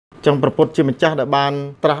ចឹងប្រពុតជាម្ចាស់ដែលបាន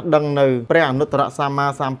ត្រាស់ដឹងនៅព្រះអនុត្តរសម្មា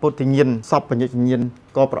សម្ពុទ្ធញ្ញាណសពបញ្ញញ្ញាណ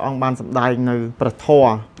ក៏ព្រះអង្គបានសម្ដែងនៅព្រះធ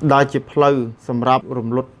ម៌ដែលជាផ្លូវសម្រាប់រំ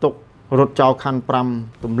លត់ទុក្ខរត់ចោលខណ្ឌ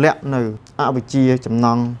5ទម្លាក់នៅអវិជ្ជាចំណ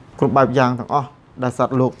ងគ្រប់បែបយ៉ាងទាំងអស់ដែលស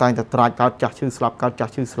ត្វលោកតែងតែត្រាចកើតចាស់ឈឺស្លាប់កើតចា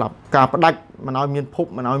ស់ឈឺស្លាប់ការផ្ដាច់មិនឲ្យមានភព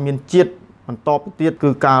មិនឲ្យមានជាតិបន្តទៅទៀតគឺ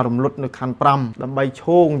ការរំលត់នៅខណ្ឌ5ដើម្បី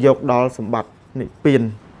ឈោងយកដល់សម្បត្តិនិព្វាន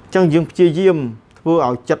អញ្ចឹងយើងព្យាយាមធ្វើ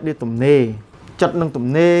ឲ្យចិត្តនេះទំនេរចិត្តនឹងទំ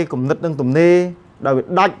នេរគំនិតនឹងទំនេរដោយវា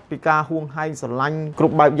ដាច់ពីការហួងហែងស្រឡាញ់គ្រ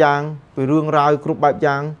ប់បែបយ៉ាងពីរឿងរ៉ាវគ្រប់បែប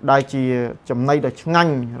យ៉ាងដែលជាចំណៃដ៏ឆ្ងា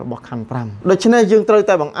ញ់របស់ខណ្ឌ5ដូច្នេះយើងត្រូវ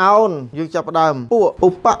តែបង្អោនយើងចាប់ផ្ដើមពួកឧ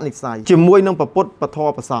បនិស្ស័យជាមួយនឹងពុទ្ធពធ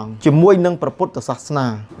ប្រសង្ឃជាមួយនឹងព្រះពុទ្ធសាសនា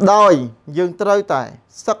ដោយយើងត្រូវតែ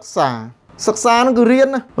សិក្សានឹងគឺ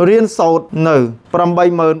រៀនសូត្រនៅ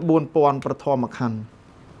 84000 ប្រធមខណ្ឌ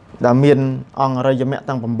ដែលមានអង្គអរិយមគ្គ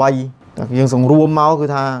ទាំង8តែយើងសង្រួមមកគឺ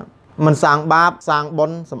ថាមិនសាងបាបសាងបុ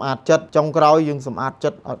ណ្យសម្អាតចិត្តចុងក្រោយយើងសម្អាតចិ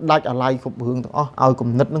ត្តឲ្យដាច់អាល័យគ្រប់រឿងទាំងអស់ឲ្យគំ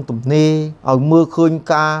និតនឹងទំនេរឲ្យមើលឃើញ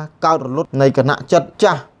ការកើតរលត់នៃគណៈចិត្ត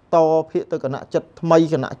ចាស់តភាកទៅគណៈចិត្តថ្មី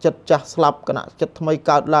គណៈចិត្តចាស់ស្លាប់គណៈចិត្តថ្មី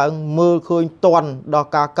កើតឡើងមើលឃើញតន់ដល់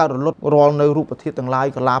ការកើតរលត់រាល់នៅរូបធាតុទាំងឡាយ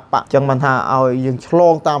កលាបៈចឹងមិនថាឲ្យយើងឆ្ល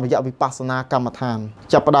ងតាមរយៈវិបស្សនាកម្មដ្ឋាន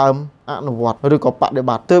ចាប់ផ្ដើមអនុវត្តឬក៏បដិ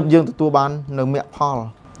បត្តិទើបយើងទទួលបាននៅមគ្គផល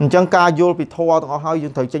អញ្ចឹងការយល់ពីធម៌ទាំងអស់ហើយយើ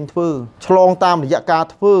ងត្រូវចេញធ្វើឆ្លងតាមរយៈការ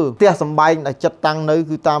ធ្វើផ្ទះសម្បែងដែលចិត្តតាំងនៅ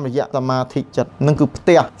គឺតាមរយៈសមាធិចិត្តនឹងគឺផ្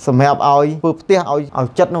ទះសម្រាប់ឲ្យធ្វើផ្ទះឲ្យ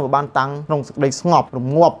ចិត្តនោះបានតាំងក្នុងសេចក្តីស្ងប់រ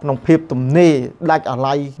ងាប់ក្នុងភាពទំនេរដាច់អា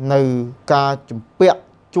ល័យនៅការជំពាក់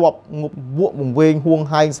ជាប់ងប់វក់វង្វេងហួង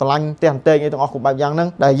ហែងស្រឡាញ់ផ្ទះអន្ទែងអីទាំងអស់គ្រប់បែបយ៉ាងហ្នឹង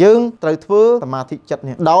ដែលយើងត្រូវធ្វើសមាធិចិត្ត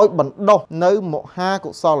នេះដោយបណ្ដុះនៅមហាកុ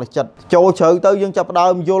សលចិត្តចូលជ្រៅទៅយើងចាប់ផ្ដើ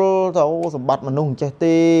មយល់ទៅសម្បត្តិមនុស្សមិនចេះ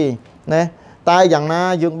ទេណាតែយ៉ាងណា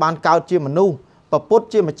យើងបានកើតជាមនុស្សព្រះពុទ្ធ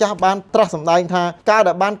ជាម្ចាស់បានត្រាស់សម្ដែងថាការ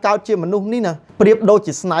ដែលបានកើតជាមនុស្សនេះណាប្រៀបដូច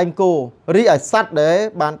ជាស្នែងគោរីឯសត្វដែល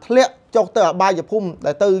បានធ្លាក់ចុះទៅអបាយភូមិ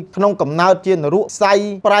ដែលទៅក្នុងកំណើតជានរកស័យ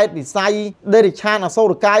ប្រែតវិស័យដេរិឆានអសូ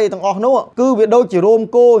រកាយទាំងអស់នោះគឺវាដូចជារោម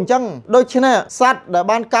គោអញ្ចឹងដូច្នេះសត្វដែល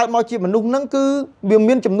បានកើតមកជាមនុស្សហ្នឹងគឺវា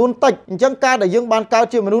មានចំនួនតិចអញ្ចឹងការដែលយើងបានកើត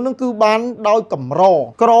ជាមនុស្សហ្នឹងគឺបានដោយកម្រ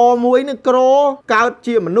ក្រមួយនឹងក្រកើត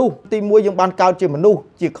ជាមនុស្សទី1យើងបានកើតជាមនុស្ស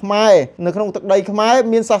ជាខ្មែរនៅក្នុងទឹកដីខ្មែរ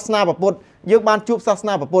មានសាសនាពុទ្ធយើងបានជួបសាស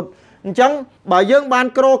នាពុទ្ធអញ្ចឹងបើយើងបាន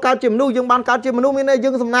ក្រកើតជាមនុស្សយើងបានកើតជាមនុស្សមានន័យយើ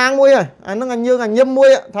ងសំណាងមួយហើយអានឹងយើងញឹមមួយ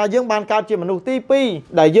ថាយើងបានកើតជាមនុស្សទី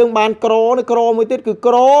2ដែលយើងបានក្រមួយទៀតគឺ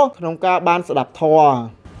ក្រក្នុងការបានស្ដាប់ធម៌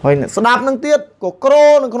ហើយស្ដាប់នឹងទៀតក៏ក្រ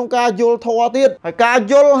នៅក្នុងការយល់ធម៌ទៀតហើយការ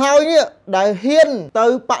យល់ហើយនេះដែលហ៊ានទៅ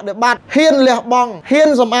បដិបត្តិហ៊ានលះបង់ហ៊ាន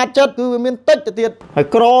សម្អាតចិត្តគឺវាមានតិចទៅទៀតហើយ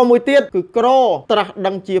ក្រមួយទៀតគឺក្រត្រាស់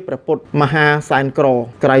ដឹងជាព្រះពុទ្ធមហាសែន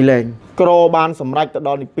ក្រៃលែងក្របានសម្រេចទៅដ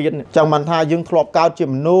ល់និព្វានចឹងបានថាយើងធ្លាប់កើតជា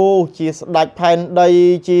មនុស្សជាស្ដេចផែនដី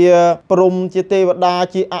ជាព្រំជាទេវតា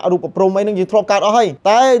ជាអរូបព្រំអីហ្នឹងយើងធ្លាប់កើតអស់ហើយ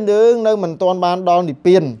តែយើងនៅមិនទាន់បានដល់និព្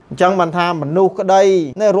វានអញ្ចឹងបានថាមនុស្សក្តី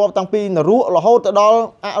នេះរាប់តាំងពីនរករហូតទៅដល់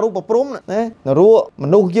អរូបព្រំណានរកម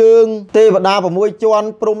នុស្សយើងទេវតា6ជាន់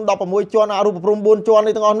ព្រំ16ជាន់អរូបព្រំ4ជាន់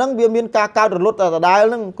នេះទាំងអស់ហ្នឹងវាមានការកើតរលត់តែដដែល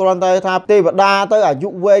ហ្នឹងគ្រាន់តែថាទេវតាទៅអាយុ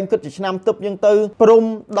វែងគិតជាឆ្នាំទឹកយើងទៅព្រំ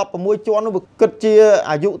16ជាន់នោះវាគិតជា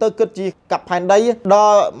អាយុទៅគិតជាកាប់ផែនដីដ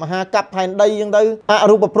ល់មហាកាប់ផែនដីអញ្ចឹងទៅអ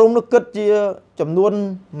រូបព្រំនោះគិតជាចំនួន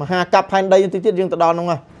មហាកាប់ផែនដីទីទៀតយើងទៅដល់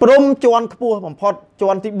នោះព្រំជាន់ខ្ពស់បំផុតជា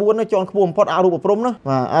ន់ទី4នោះជាន់ខ្ពស់បំផុតអរូបព្រំណា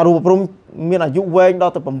បាទអរូបព្រំមានអាយុវែងដ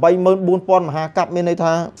ល់ទៅ 84000 មហាកាប់មានន័យ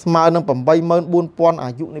ថាស្មើនឹង 84000 អា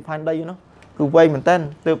យុនៃផែនដីនោះគឺវែងមែនតើ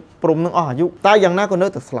ទើបព្រំនឹងអស់អាយុតែយ៉ាងណាក៏នៅ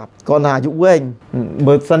តែស្លាប់គាត់ថាអាយុវែង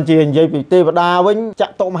បើសិនជានិយាយពីទេវតាវិញច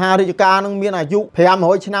តុមហារាជការនឹងមានអាយុ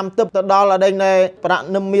500ឆ្នាំទឹកទៅដល់អដេញនៃប្រាក់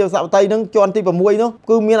នឹមមាសវតីនឹងជាន់ទី6នោះ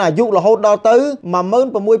គឺមានអាយុរហូតដល់ទៅ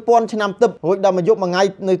 16000 ឆ្នាំទឹករួចដល់មកយប់មួយថ្ងៃ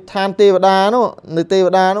នៅឋានទេវតានោះនៅទេវ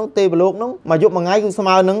តានោះទេវលោកនោះមកយប់មួយថ្ងៃគឺស្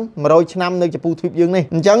មើនឹង100ឆ្នាំនៅចពូទ្វីបយើងនេះ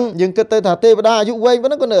អញ្ចឹងយើងគិតទៅថាទេវតាអាយុវែងប៉ុ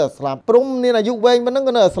ណ្ណឹងក៏នៅស្លាប់ព្រំមានអាយុវែងប៉ុណ្ណឹង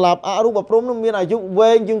ក៏នៅស្លាប់អរូបព្រំនោះមានអាយុ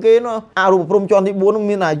វែងជាងគេនោះអរូបព្រំជាន់ទី4នោះ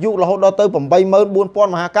មានអាយុរហូតដល់ទៅ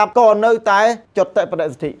 84000 មហាកាប់ក៏នៅតែចុតតិបដិ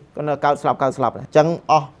សទ្ធិក៏នៅកើតស្លាប់អញ្ចឹង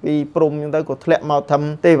អស់ពីព្រំអញ្ចឹងទៅក៏ធ្លាក់មកធ្វើ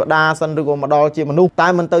ទេវតាសិនឬក៏មកដល់ជាមនុស្សតែ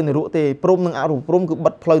មិនទៅនរកទេព្រំនឹងអរូបព្រំគឺ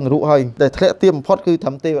បិទផ្លូវនរកហើយតែធ្លាក់ទាបបំផុតគឺធ្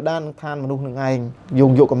វើទេវតានឹងឋានមនុស្សនឹងឯង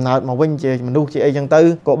យកកំណើតមកវិញជាមនុស្សជាអីអញ្ចឹងទៅ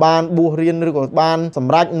ក៏បានបួសរៀនឬក៏បានស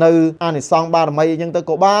ម្រេចនៅអានិសង្សបារមីអញ្ចឹងទៅ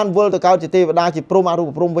ក៏បានវិលទៅកើតជាទេវតាជាព្រំអរូប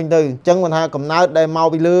ព្រំវិញទៅអញ្ចឹងមិនថាកំណើតដែលមក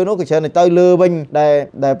ពីលើនោះក៏ច្រើនទៅលើវិញដែ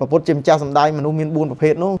លព្រះពុទ្ធជាម្ចាស់សម្ដែងមនុស្សមាន4ប្រភេ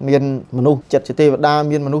ទនោះ មានមនុស្សចិត្តជាទេវតា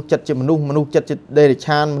មានមនុស្សចិត្តជាមនុស្សចិត្តជាដេរិ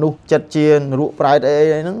ឆានមនុស្សចិត្តជានរកប្រែតអី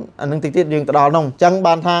ហ្នឹងអានឹងតិចទៀតយើងទៅដល់ហ្នឹងអញ្ចឹង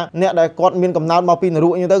បានថាអ្នកដែលគាត់មានកំណើតមកពីនរ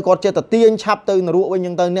កអញ្ចឹងទៅគាត់ចិត្តទៅទាញឆាប់ទៅនរកវិញអ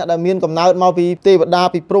ញ្ចឹងទៅអ្នកដែលមានកំណើតមកពីទេវតា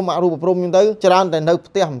ពីព្រំអរូបព្រំអញ្ចឹងទៅច្រើនតែនៅ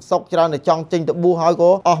ផ្ទះមិនសុខច្រើនតែចង់ចេញទៅបួសហើយក៏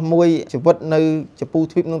អស់មួយជីវិតនៅចពូ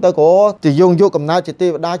ទ្វីបហ្នឹងទៅក៏ជាយកកំណើតជាទេ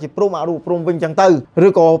វតាជាព្រំអរូបព្រំវិញអញ្ចឹងទៅឬ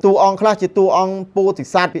ក៏តួអង្គខ្លះជាតួអង្គពោធិ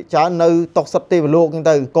សត្វភាគច្រើននៅតុសិតទេវលោកអញ្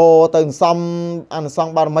ចឹងទៅក៏ទៅសំអនុសង្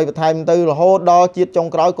ឃបារមីបន្ថែមទៅរហូតដល់ជាតិចុង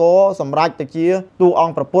ក្រោយក៏សម្រេចទៅជាតួអ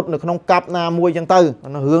ង្គប្រពុតនៅក្នុងកាប់ណាមួយអញ្ចឹងទៅ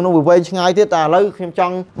រឿងនោះវាវែងឆ្ងាយទៀតតែឥឡូវខ្ញុំច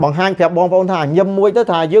ង់បង្ហាញប្រាប់បងប្អូនថាញឹមមួយទៅ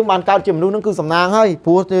ថាយើងបានកើតជាមនុស្សហ្នឹងគឺសំណាងហើយព្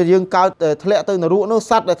រោះយើងកើតធ្លាក់ទៅនរកនោះ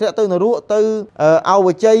សត្វដែលធ្លាក់ទៅនរកទៅអវ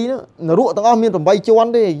ជ័យនរកទាំងអស់មាន8ជាន់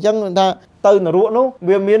ទេអញ្ចឹងថាទៅនរកនោះ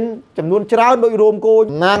វាមានចំនួនច្រើនដូចរោមគោ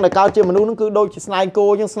ណាងដែលកើតជាមនុស្សហ្នឹងគឺដូចជាស្នែងគោ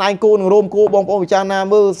អញ្ចឹងស្នែងគោនិងរោមគោបងប្អូនពិចារណា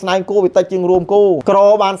មើលស្នែងគោវាតិចជាងរោមគោក្រ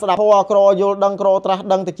បានស្ដាប់ធម៌ក្រយល់ដឹងក្រត្រាស់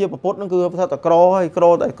ដឹងទៅជាពុទ្ធហ្នឹងគឺថាតែក្រហើយក្រ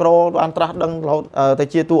តែក្របានត្រាស់ដឹងរហូតទៅ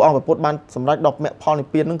ជាតួអង្គពុទ្ធបានសម្រេចដល់មគ្គផលនិ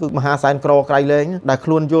ព្វានហ្នឹងគឺមហាសែនក្រក្រៃលែងដែលខ្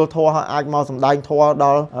លួនយល់ធម៌ហើយអាចមកសម្ដែងធម៌ដ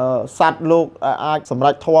ល់សត្វលោកអាចសម្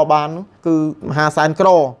រេចធម៌បានគឺមហាសែនក្រ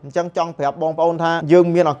អញ្ចឹងចង់ប្រាប់បងប្អូនថាយើង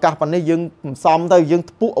មានឱកាសប៉ុណ្នេះយើងសំទៅយើង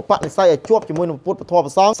ថ្ពុឧបនិស្ស័យឲ្យជាប់ជាមួយនឹងពុទ្ធធម៌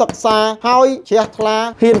ប្រសងសិក្សាហើយជ្រះថ្លា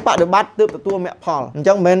ហ៊ានបដិបត្តិទើបទទួលមគ្គផលអញ្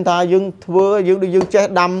ចឹងមិនមែនថាយើងធ្វើយើងដូចយើងចេះ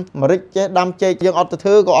ដាំម្រេចចេះដាំចេកយើងអត់ទៅធ្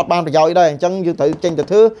វើក៏អត់បានប្រយោជន៍ដែរអញ្ចឹងយើងត្រូវចេញទៅ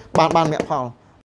ធ្វើបានមគ្គផល